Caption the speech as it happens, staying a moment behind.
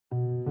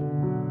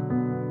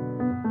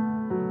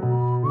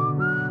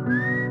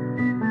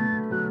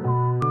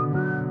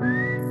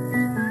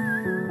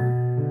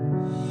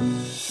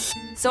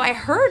So I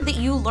heard that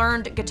you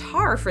learned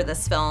guitar for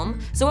this film.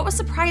 So what was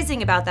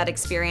surprising about that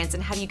experience,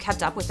 and have you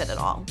kept up with it at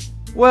all?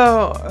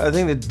 Well, I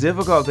think the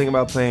difficult thing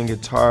about playing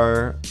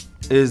guitar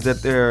is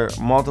that there are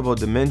multiple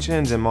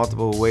dimensions and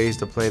multiple ways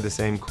to play the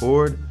same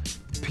chord.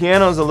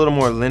 Piano is a little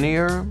more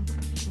linear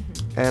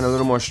and a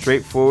little more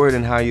straightforward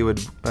in how you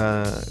would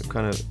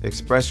kind of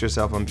express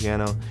yourself on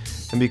piano.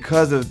 And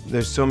because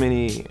there's so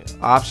many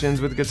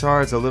options with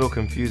guitar, it's a little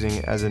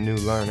confusing as a new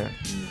learner.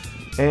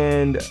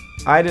 And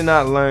I did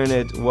not learn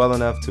it well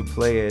enough to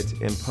play it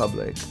in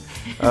public.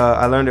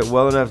 I learned it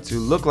well enough to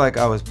look like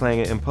I was playing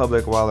it in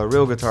public while a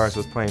real guitarist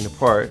was playing the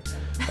part.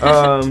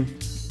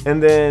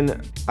 And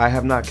then I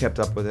have not kept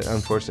up with it,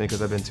 unfortunately,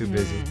 because I've been too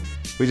busy.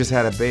 We just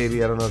had a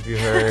baby. I don't know if you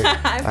heard.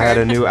 I had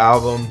a new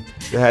album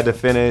that had to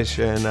finish,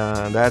 and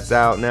that's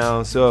out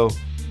now. So,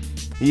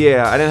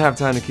 yeah, I didn't have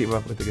time to keep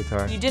up with the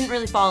guitar. You didn't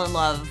really fall in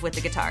love with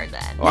the guitar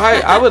then? Well,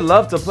 I would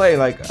love to play.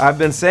 Like, I've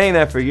been saying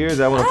that for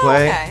years. I want to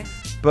play, okay.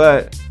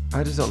 but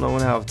I just don't know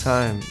when I have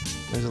time.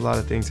 There's a lot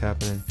of things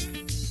happening.